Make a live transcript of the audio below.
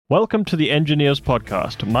Welcome to the Engineers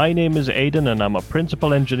Podcast. My name is Aidan and I'm a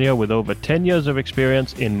principal engineer with over 10 years of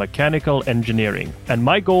experience in mechanical engineering. And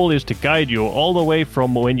my goal is to guide you all the way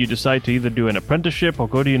from when you decide to either do an apprenticeship or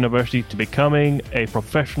go to university to becoming a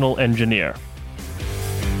professional engineer.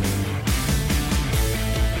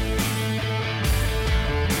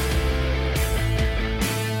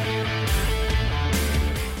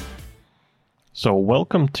 So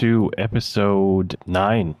welcome to episode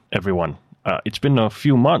 9, everyone. It's been a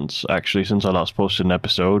few months, actually, since I last posted an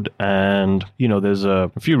episode, and, there's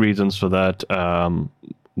a few reasons for that.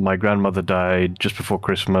 My grandmother died just before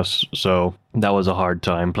Christmas, so that was a hard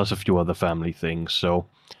time, plus a few other family things. So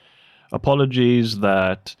apologies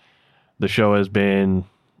that the show has been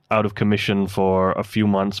out of commission for a few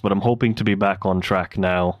months, but I'm hoping to be back on track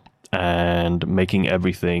now and making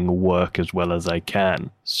everything work as well as I can.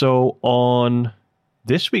 So on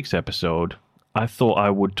this week's episode, I thought I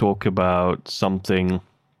would talk about something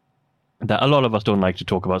that a lot of us don't like to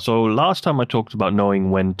talk about. So last time I talked about knowing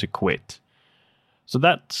when to quit. So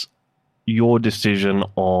that's your decision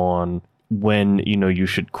on when, you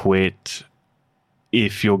should quit,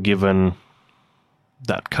 if you're given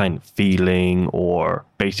that kind of feeling, or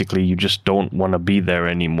basically you just don't want to be there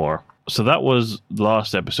anymore. So that was the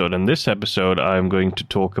last episode. And this episode, I'm going to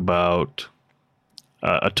talk about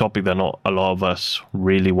a topic that not a lot of us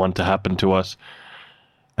really want to happen to us,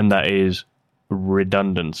 and that is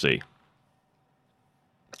redundancy.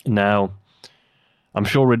 Now, I'm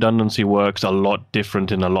sure redundancy works a lot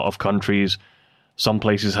different in a lot of countries. Some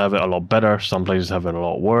places have it a lot better, some places have it a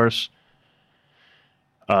lot worse.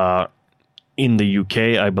 In the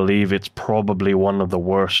UK, I believe it's probably one of the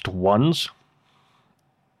worst ones,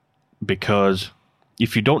 because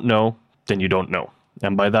if you don't know, then you don't know.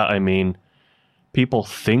 And by that I mean, people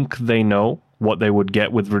think they know what they would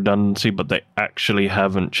get with redundancy, but they actually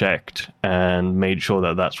haven't checked and made sure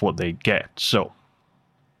that that's what they get. So,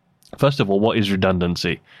 first of all, what is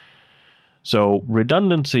redundancy? So,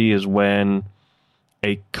 redundancy is when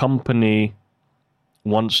a company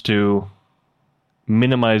wants to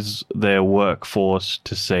minimize their workforce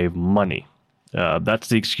to save money. That's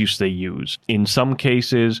the excuse they use. In some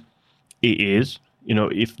cases, it is.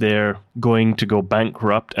 If they're going to go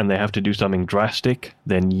bankrupt and they have to do something drastic,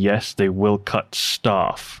 then yes, they will cut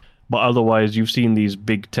staff. But otherwise, you've seen these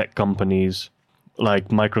big tech companies like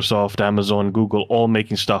Microsoft, Amazon, Google, all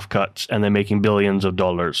making staff cuts, and they're making billions of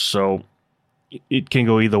dollars. So it can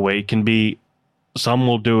go either way. It can be, some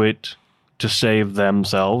will do it to save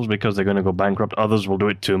themselves because they're going to go bankrupt. Others will do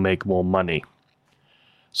it to make more money.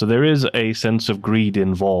 So there is a sense of greed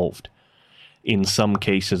involved in some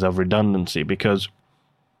cases of redundancy, because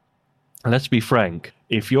let's be frank,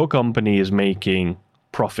 if your company is making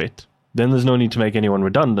profit, then there's no need to make anyone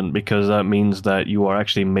redundant, because that means that you are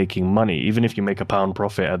actually making money. Even if you make £1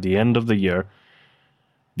 profit at the end of the year,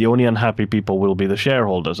 the only unhappy people will be the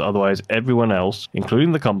shareholders. Otherwise, everyone else,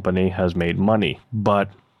 including the company, has made money. But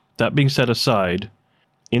that being set aside,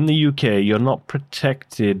 in the UK, you're not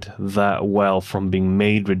protected that well from being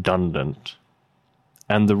made redundant.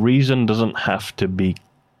 And the reason doesn't have to be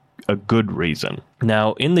a good reason.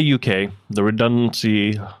 Now, in the UK, the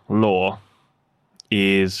redundancy law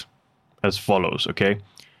is as follows, okay?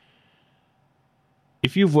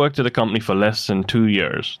 If you've worked at a company for less than 2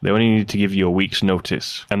 years, they only need to give you a week's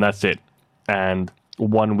notice, and that's it, and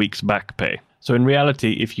 1 week's back pay. So in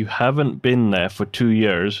reality, if you haven't been there for 2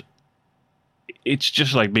 years, it's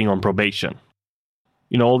just like being on probation.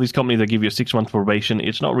 All these companies that give you a 6-month probation,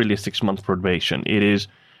 it's not really a 6-month probation. It is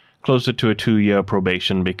closer to a 2-year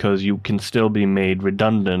probation, because you can still be made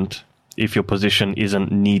redundant if your position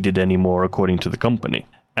isn't needed anymore according to the company.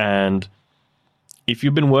 And if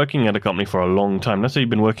you've been working at a company for a long time, let's say you've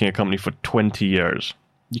been working at a company for 20 years,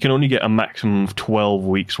 you can only get a maximum of 12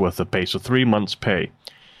 weeks worth of pay, so 3 months pay,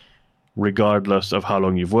 regardless of how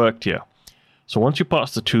long you've worked here. So once you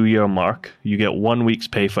pass the 2-year mark, you get 1 week's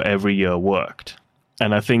pay for every year worked.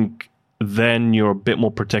 And I think then you're a bit more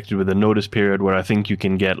protected with a notice period, where I think you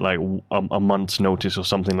can get like a month's notice or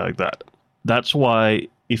something like that. That's why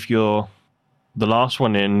if you're the last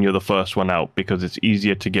one in, you're the first one out, because it's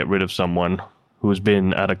easier to get rid of someone who's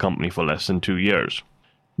been at a company for less than 2 years.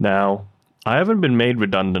 Now, I haven't been made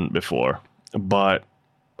redundant before, but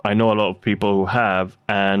I know a lot of people who have,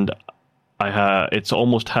 and it's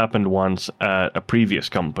almost happened once at a previous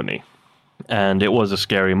company. And it was a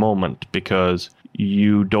scary moment, because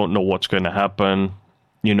you don't know what's going to happen.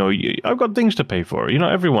 I've got things to pay for.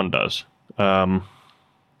 Everyone does. But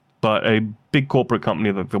a big corporate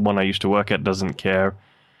company like the one I used to work at doesn't care.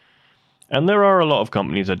 And there are a lot of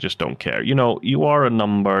companies that just don't care. You are a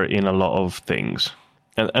number in a lot of things.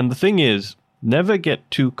 And the thing is, never get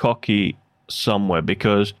too cocky somewhere,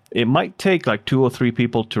 because it might take like 2 or 3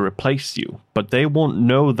 people to replace you, but they won't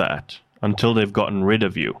know that until they've gotten rid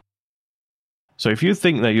of you. So if you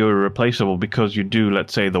think that you're replaceable because you do,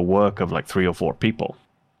 let's say, the work of like 3 or 4 people,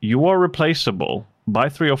 you are replaceable by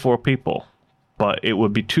 3 or 4 people, but it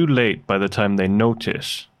would be too late by the time they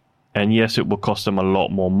notice. And yes, it will cost them a lot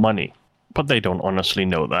more money, but they don't honestly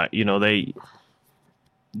know that. You know, they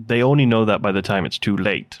only know that by the time it's too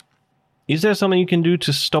late. Is there something you can do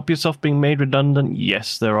to stop yourself being made redundant?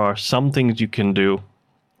 Yes, there are some things you can do,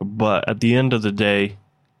 but at the end of the day,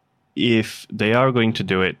 if they are going to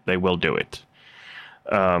do it, they will do it.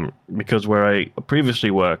 Because where I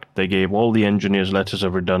previously worked, they gave all the engineers letters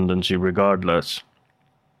of redundancy regardless.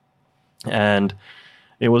 And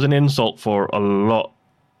it was an insult for a lot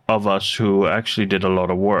of us who actually did a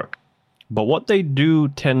lot of work. But what they do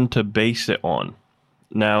tend to base it on.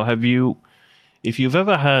 Now, if you've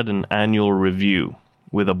ever had an annual review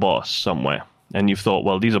with a boss somewhere, and you've thought,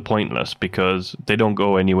 well, these are pointless because they don't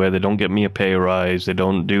go anywhere, they don't get me a pay rise, they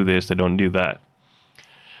don't do this, they don't do that.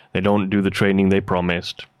 They don't do the training they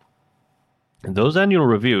promised. And those annual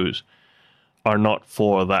reviews are not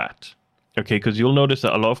for that. Okay, because you'll notice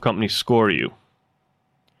that a lot of companies score you.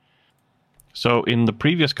 So in the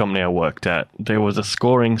previous company I worked at, there was a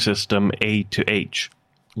scoring system A to H,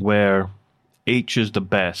 where H is the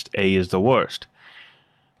best, A is the worst.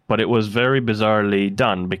 But it was very bizarrely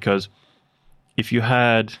done, because if you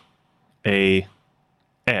had a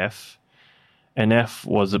F, an F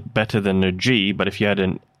was better than a G, but if you had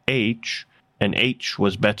an H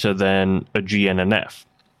was better than a G and an F,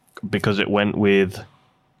 because it went with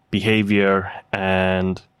behavior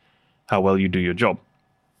and how well you do your job.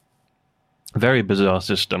 Very bizarre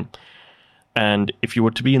system. And if you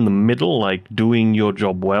were to be in the middle, like doing your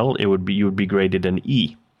job well, you would be graded an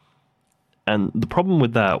E. And the problem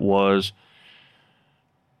with that was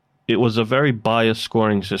it was a very biased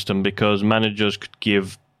scoring system, because managers could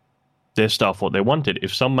give their staff what they wanted.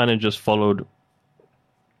 If some managers followed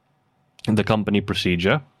the company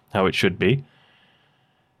procedure, how it should be,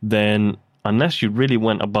 then unless you really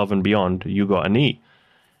went above and beyond, you got an E.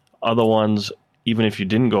 Other ones, even if you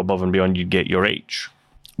didn't go above and beyond, you'd get your H.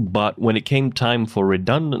 But when it came time for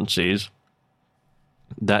redundancies,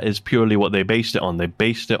 that is purely what they based it on. They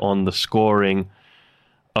based it on the scoring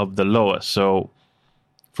of the lowest. So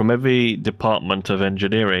from every department of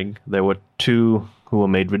engineering, there were 2 who were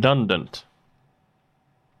made redundant.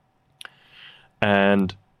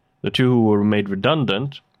 And the 2 who were made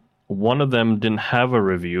redundant, one of them didn't have a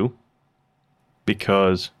review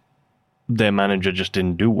because their manager just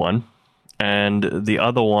didn't do one. And the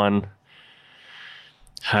other one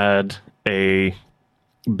had a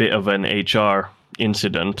bit of an HR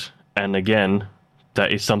incident. And again,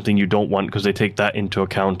 that is something you don't want, because they take that into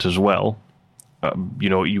account as well.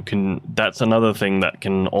 That's another thing that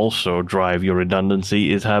can also drive your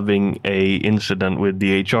redundancy, is having a incident with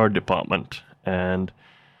the HR department. And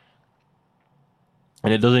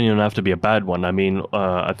it doesn't even have to be a bad one. I mean,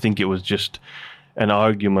 I think it was just an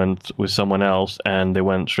argument with someone else, and they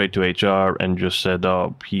went straight to HR and just said,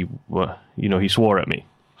 "Oh, he swore at me,"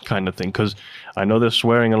 kind of thing. Because I know they're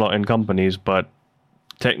swearing a lot in companies, but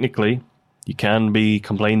technically, you can be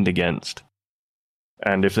complained against.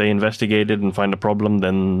 And if they investigate it and find a problem,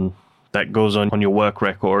 then that goes on your work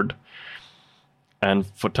record. And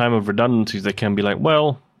for time of redundancies, they can be like,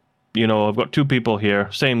 well, I've got 2 people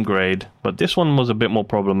here, same grade, but this one was a bit more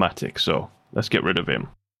problematic, so let's get rid of him.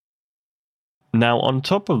 Now, on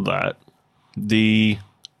top of that, the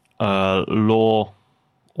law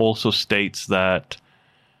also states that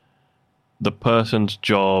the person's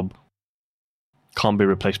job can't be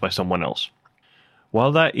replaced by someone else.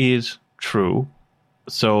 While that is true,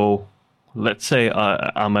 so let's say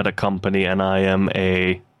I'm at a company and I am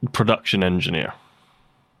a production engineer,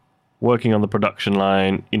 working on the production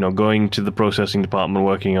line, going to the processing department,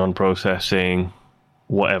 working on processing,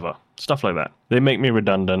 whatever, stuff like that. They make me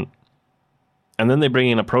redundant, and then they bring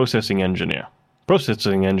in a processing engineer.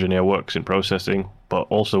 Processing engineer works in processing, but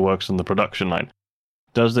also works on the production line.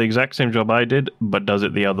 Does the exact same job I did, but does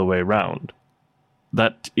it the other way around.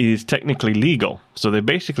 That is technically legal. So they've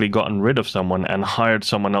basically gotten rid of someone and hired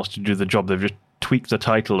someone else to do the job. They've just tweaked the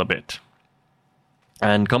title a bit.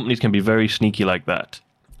 And companies can be very sneaky like that.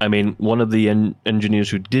 I mean, one of the engineers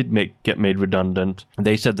who did get made redundant,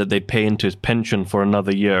 they said that they'd pay into his pension for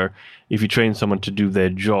another year if you train someone to do their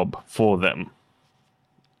job for them.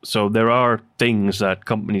 So there are things that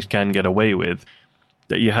companies can get away with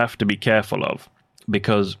that you have to be careful of.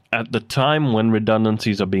 Because at the time when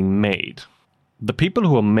redundancies are being made, the people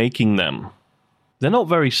who are making them, they're not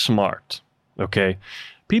very smart, okay?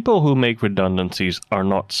 people who make redundancies are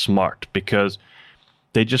not smart because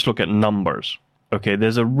they just look at numbers. Okay,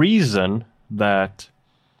 there's a reason that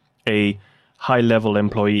a high-level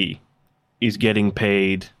employee is getting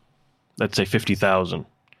paid, let's say, 50,000,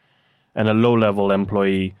 and a low-level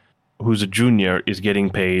employee who's a junior is getting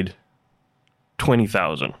paid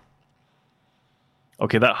 20,000.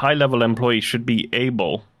 Okay, that high-level employee should be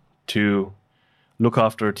able to look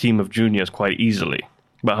after a team of juniors quite easily.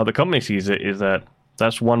 But how the company sees it is that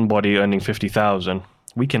that's one body earning 50,000.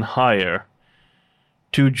 We can hire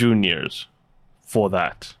 2 juniors for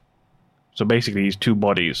that. So basically, these 2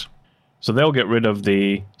 bodies. So they'll get rid of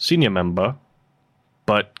the senior member,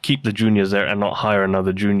 but keep the juniors there and not hire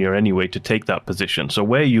another junior anyway to take that position. So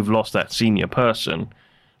where you've lost that senior person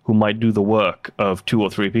who might do the work of 2 or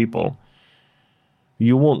 3 people,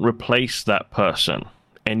 you won't replace that person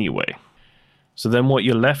anyway. So then what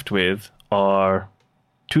you're left with are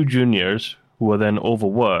 2 juniors who are then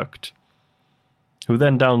overworked, who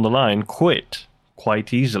then down the line quit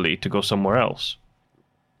quite easily to go somewhere else.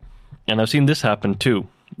 And I've seen this happen too.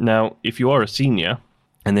 Now, if you are a senior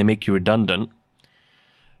and they make you redundant,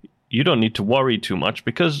 you don't need to worry too much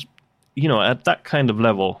because, at that kind of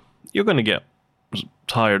level, you're going to get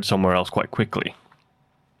tired somewhere else quite quickly.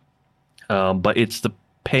 But it's the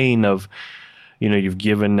pain of, you've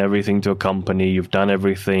given everything to a company, you've done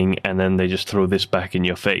everything, and then they just throw this back in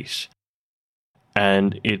your face.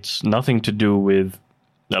 And it's nothing to do with,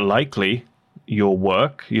 likely, your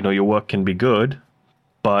work. Your work can be good,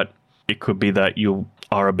 but it could be that you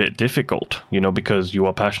are a bit difficult, because you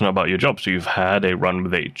are passionate about your job. So you've had a run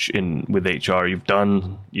with HR, you've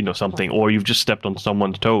done, something, or you've just stepped on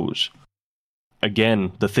someone's toes.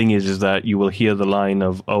 Again, the thing is that you will hear the line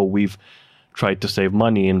of, oh, we've tried to save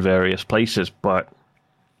money in various places, but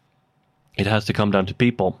it has to come down to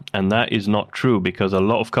people. And that is not true because a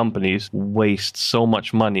lot of companies waste so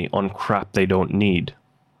much money on crap they don't need,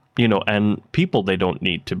 and people they don't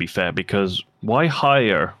need, to be fair, because why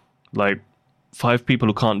hire 5 people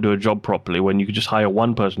who can't do a job properly when you could just hire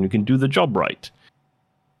 1 person who can do the job right?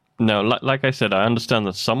 Now, like I said, I understand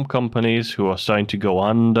that some companies who are starting to go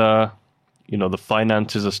under, the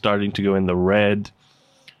finances are starting to go in the red.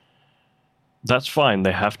 That's fine.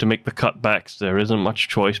 They have to make the cutbacks. There isn't much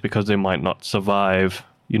choice because they might not survive,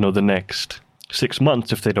 the next 6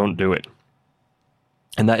 months if they don't do it.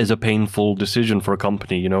 And that is a painful decision for a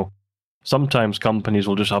company, Sometimes companies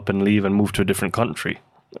will just up and leave and move to a different country.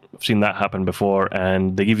 I've seen that happen before,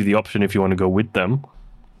 and they give you the option if you want to go with them,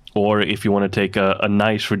 or if you want to take a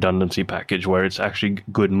nice redundancy package where it's actually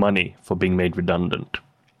good money for being made redundant.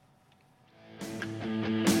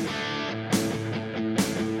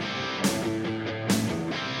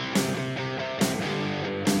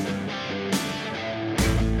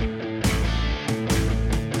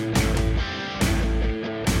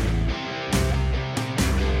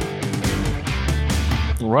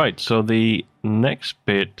 Right, so the next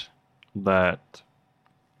bit that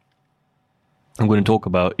I'm going to talk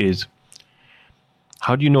about is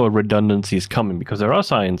how do you know a redundancy is coming? Because there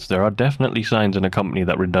are definitely signs in a company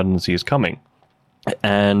that redundancy is coming.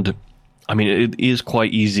 And I mean, it is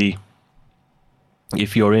quite easy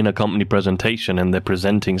if you're in a company presentation and they're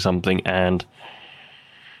presenting something and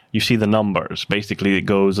you see the numbers. Basically, it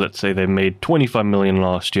goes, let's say they made 25 million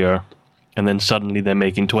last year, and then suddenly they're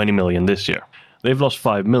making 20 million this year. They've lost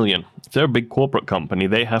 5 million. If they're a big corporate company,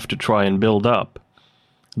 they have to try and build up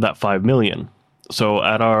that 5 million. So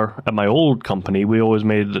at my old company, we always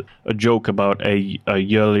made a joke about a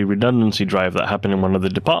yearly redundancy drive that happened in one of the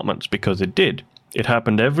departments, because it did. It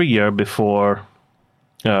happened every year before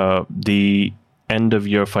the end of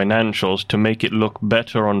year financials to make it look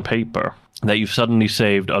better on paper, that you've suddenly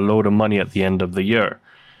saved a load of money at the end of the year.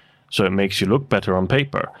 So it makes you look better on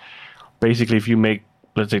paper. Basically, if you make,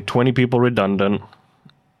 let's say, 20 people redundant,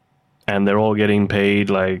 and they're all getting paid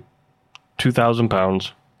like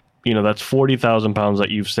 £2,000, that's £40,000 that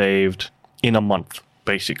you've saved in a month,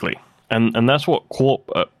 basically. And that's what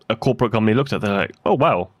a corporate company looks at. They're like, oh,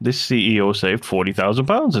 wow, this CEO saved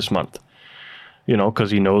 £40,000 this month,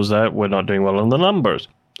 because he knows that we're not doing well on the numbers.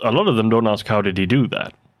 A lot of them don't ask, how did he do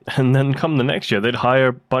that? And then come the next year, they'd hire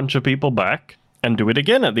a bunch of people back and do it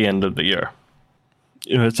again at the end of the year.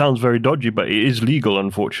 It sounds very dodgy, but it is legal,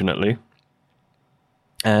 unfortunately.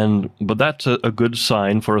 But that's a good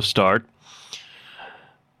sign for a start,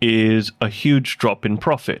 is a huge drop in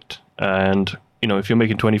profit. And, if you're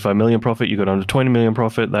making 25 million profit, you go down to 20 million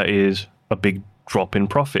profit, that is a big drop in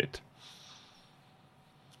profit.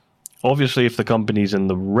 Obviously, if the company's in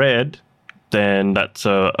the red, then that's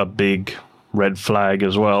a big red flag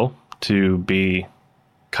as well, to be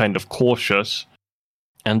kind of cautious.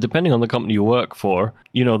 And depending on the company you work for,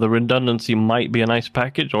 the redundancy might be a nice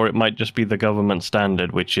package, or it might just be the government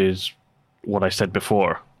standard, which is what I said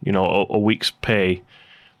before. A week's pay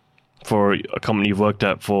for a company you've worked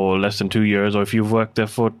at for less than 2 years, or if you've worked there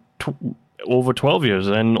for over 12 years,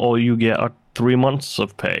 then all you get are 3 months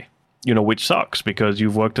of pay, which sucks because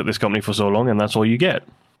you've worked at this company for so long and that's all you get.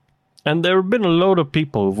 And there have been a load of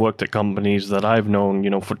people who've worked at companies that I've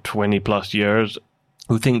known, for 20 plus years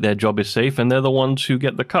who think their job is safe, and they're the ones who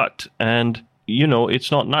get the cut. And,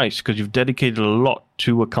 it's not nice because you've dedicated a lot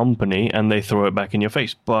to a company and they throw it back in your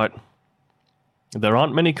face. But there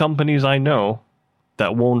aren't many companies I know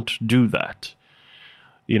that won't do that.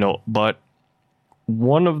 But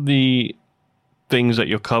one of the things that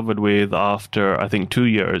you're covered with after, I think, 2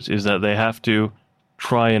 years is that they have to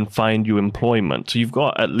try and find you employment. So you've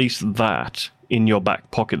got at least that in your back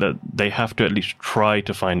pocket, that they have to at least try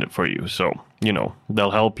to find it for you. So,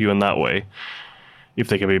 they'll help you in that way if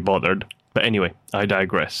they can be bothered. But anyway, I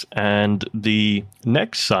digress. And the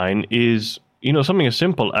next sign is, something as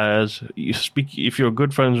simple as if you're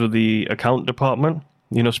good friends with the account department,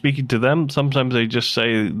 speaking to them, sometimes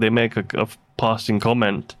they make a passing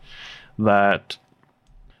comment that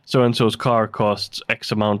so-and-so's car costs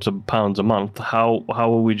X amount of pounds a month. How are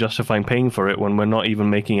we justifying paying for it when we're not even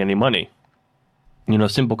making any money? A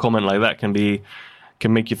simple comment like that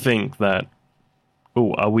can make you think that,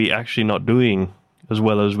 oh, are we actually not doing as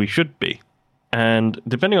well as we should be? And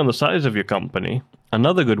depending on the size of your company,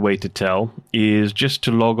 another good way to tell is just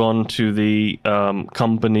to log on to the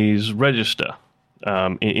company's register.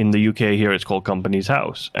 In the UK here, it's called Companies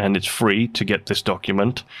House, and it's free to get this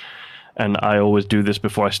document. And I always do this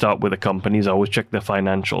before I start with the companies. I always check their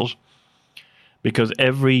financials, because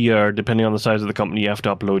every year, depending on the size of the company, you have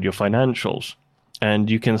to upload your financials.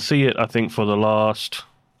 And you can see it, I think, for the last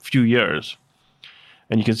few years.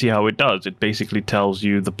 And you can see how it does. It basically tells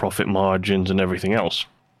you the profit margins and everything else.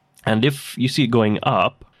 And if you see it going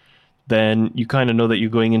up, then you kind of know that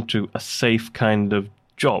you're going into a safe kind of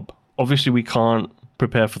job. Obviously, we can't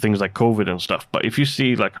prepare for things like COVID and stuff, but if you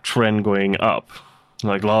see like a trend going up,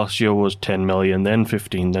 like last year was 10 million, then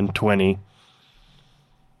 15, then 20,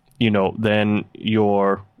 then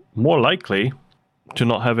you're more likely to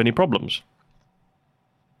not have any problems.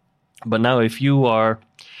 But now if you are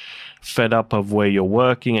fed up of where you're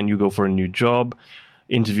working and you go for a new job,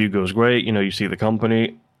 interview goes great, you see the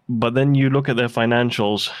company, but then you look at their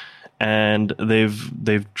financials and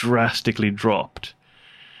they've drastically dropped.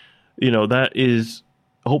 That is,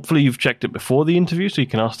 hopefully you've checked it before the interview so you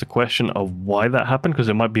can ask the question of why that happened, because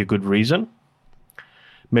there might be a good reason.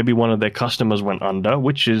 Maybe one of their customers went under,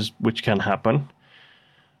 which can happen.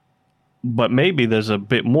 But maybe there's a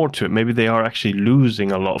bit more to it. Maybe they are actually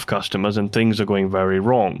losing a lot of customers and things are going very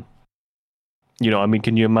wrong.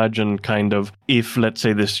 Can you imagine kind of if, let's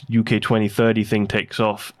say, this UK 2030 thing takes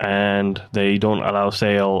off and they don't allow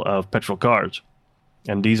sale of petrol cars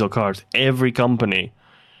and diesel cars, every company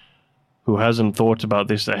who hasn't thought about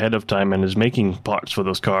this ahead of time and is making parts for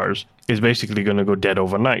those cars is basically going to go dead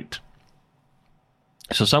overnight.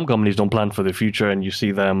 So some companies don't plan for the future, and you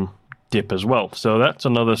see them dip as well. So that's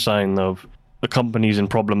another sign of the companies in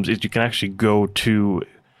problems, is you can actually go to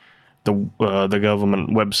the government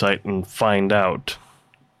website and find out,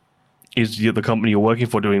 is the company you're working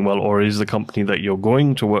for doing well, or is the company that you're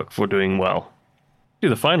going to work for doing well?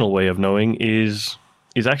 The final way of knowing is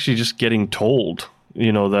actually just getting told,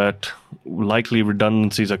 that likely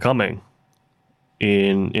redundancies are coming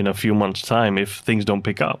in a few months' time if things don't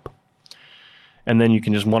pick up. And then you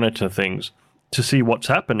can just monitor things to see what's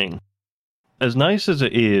happening. As nice as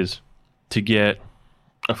it is to get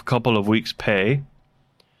a couple of weeks' pay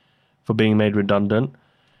for being made redundant,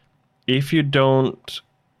 if you don't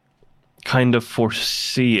kind of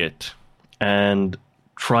foresee it and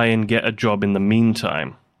try and get a job in the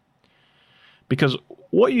meantime, because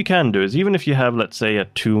what you can do is, even if you have, let's say, a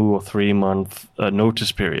 2 or 3 month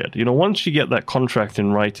notice period, once you get that contract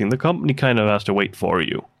in writing, the company kind of has to wait for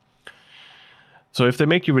you. So if they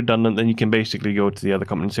make you redundant, then you can basically go to the other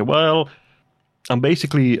company and say, well, I'm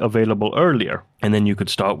basically available earlier, and then you could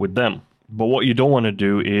start with them. But what you don't want to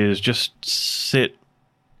do is just sit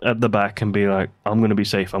at the back and be like, I'm going to be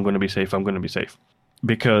safe, I'm going to be safe, I'm going to be safe.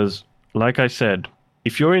 Because, like I said,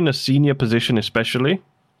 if you're in a senior position especially,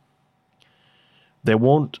 they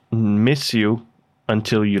won't miss you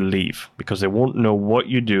until you leave, because they won't know what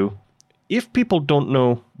you do. If people don't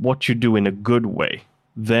know what you do in a good way,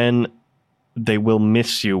 then they will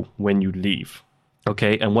miss you when you leave.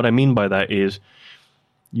 Okay, and what I mean by that is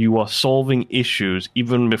you are solving issues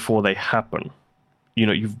even before they happen.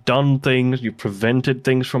 You've done things, you've prevented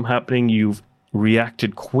things from happening, you've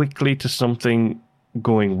reacted quickly to something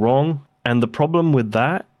going wrong. And the problem with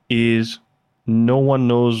that is no one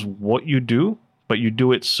knows what you do, but you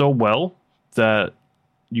do it so well that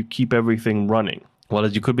you keep everything running.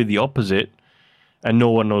 Whereas you could be the opposite and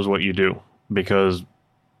no one knows what you do because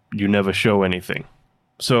you never show anything.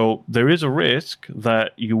 So there is a risk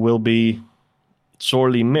that you will be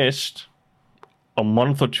sorely missed a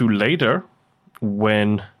month or two later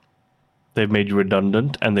when they've made you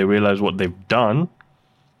redundant and they realize what they've done,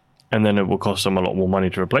 and then it will cost them a lot more money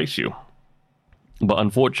to replace you. But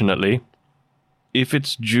unfortunately, if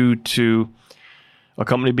it's due to a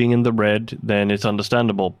company being in the red, then it's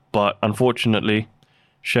understandable. But unfortunately,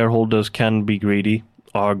 shareholders can be greedy,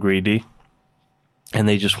 are greedy, and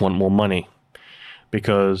they just want more money.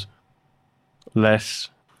 Because less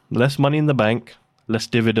money in the bank, less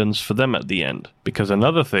dividends for them at the end. Because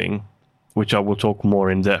another thing, which I will talk more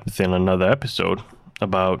in depth in another episode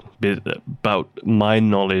about my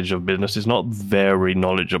knowledge of business, is not very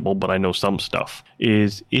knowledgeable, but I know some stuff,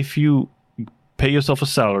 is if you pay yourself a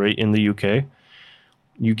salary in the UK,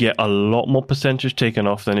 you get a lot more percentage taken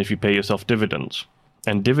off than if you pay yourself dividends.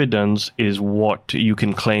 And dividends is what you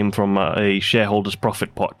can claim from a shareholder's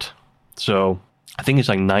profit pot. So I think it's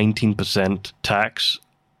like 19% tax.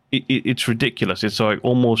 It's ridiculous. It's like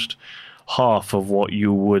almost half of what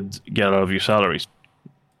you would get out of your salaries.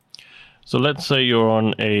 So let's say you're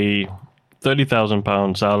on a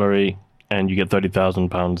 £30,000 salary and you get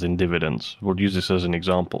 £30,000 in dividends. We'll use this as an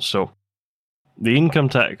example. So the income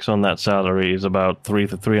tax on that salary is about £3,000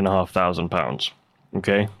 to £3,500.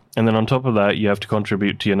 Okay? And then on top of that, you have to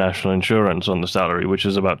contribute to your national insurance on the salary, which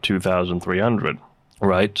is about £2,300.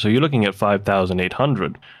 Right? So you're looking at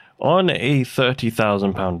 £5,800. On a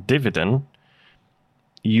 £30,000 dividend,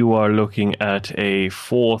 you are looking at a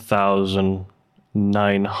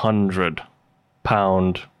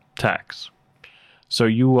 £4,900 tax. So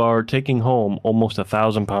you are taking home almost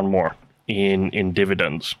 £1,000 more in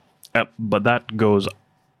dividends. But that goes,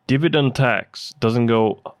 dividend tax doesn't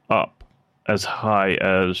go up as high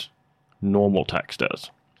as normal tax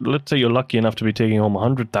does. Let's say you're lucky enough to be taking home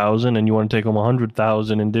 100,000 and you want to take home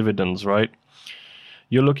 100,000 in dividends, right?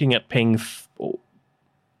 You're looking at paying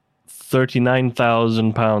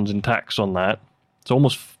 £39,000 in tax on that. It's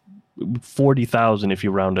almost 40,000 if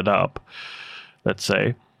you round it up, let's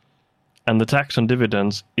say. And the tax on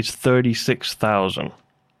dividends is 36,000.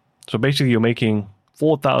 So basically you're making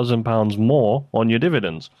 £4,000 more on your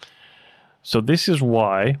dividends. So this is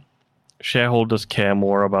why shareholders care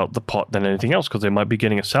more about the pot than anything else, because they might be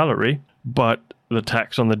getting a salary, but the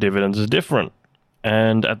tax on the dividends is different.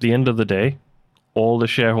 And at the end of the day, all the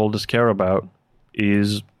shareholders care about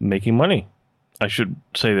is making money. I should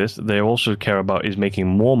say this, they also care about is making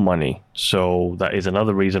more money. So that is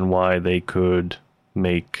another reason why they could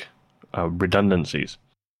make redundancies.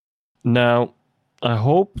 Now, I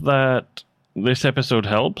hope that this episode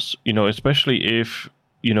helps, especially if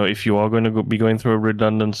you are going to be going through a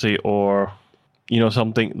redundancy, or,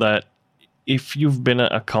 something that if you've been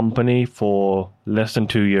at a company for less than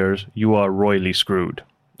 2 years, you are royally screwed.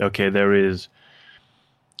 Okay, there is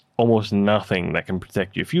almost nothing that can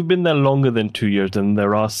protect you. If you've been there longer than 2 years, then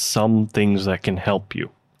there are some things that can help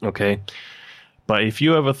you. Okay, but if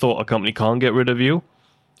you ever thought a company can't get rid of you,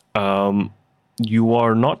 you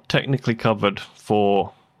are not technically covered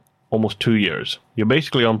for almost 2 years. You're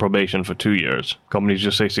basically on probation for 2 years. Companies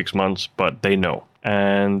just say 6 months, but they know.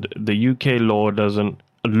 And the UK law doesn't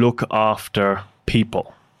look after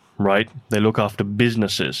people, right? They look after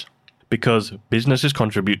businesses, because businesses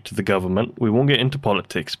contribute to the government. We won't get into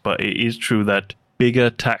politics, but it is true that bigger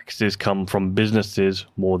taxes come from businesses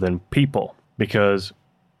more than people, because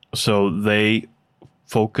so they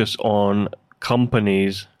focus on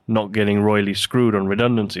companies not getting royally screwed on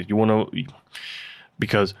redundancies.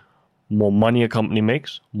 Because more money a company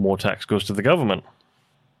makes, more tax goes to the government.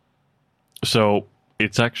 So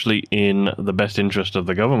it's actually in the best interest of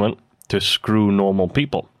the government to screw normal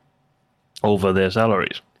people over their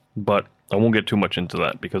salaries. But I won't get too much into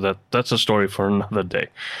that, because that's a story for another day.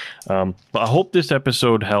 But I hope this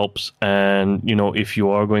episode helps. And, if you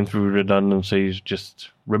are going through redundancies, just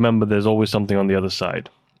remember there's always something on the other side.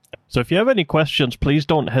 So if you have any questions, please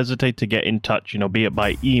don't hesitate to get in touch, be it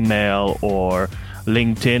by email or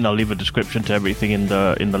LinkedIn. I'll leave a description to everything in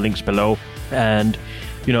the links below. And,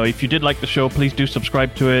 if you did like the show, please do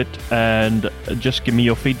subscribe to it and just give me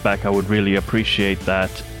your feedback. I would really appreciate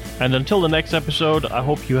that. And until the next episode, I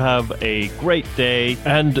hope you have a great day,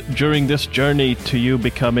 and during this journey to you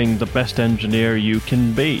becoming the best engineer you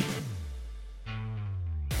can be.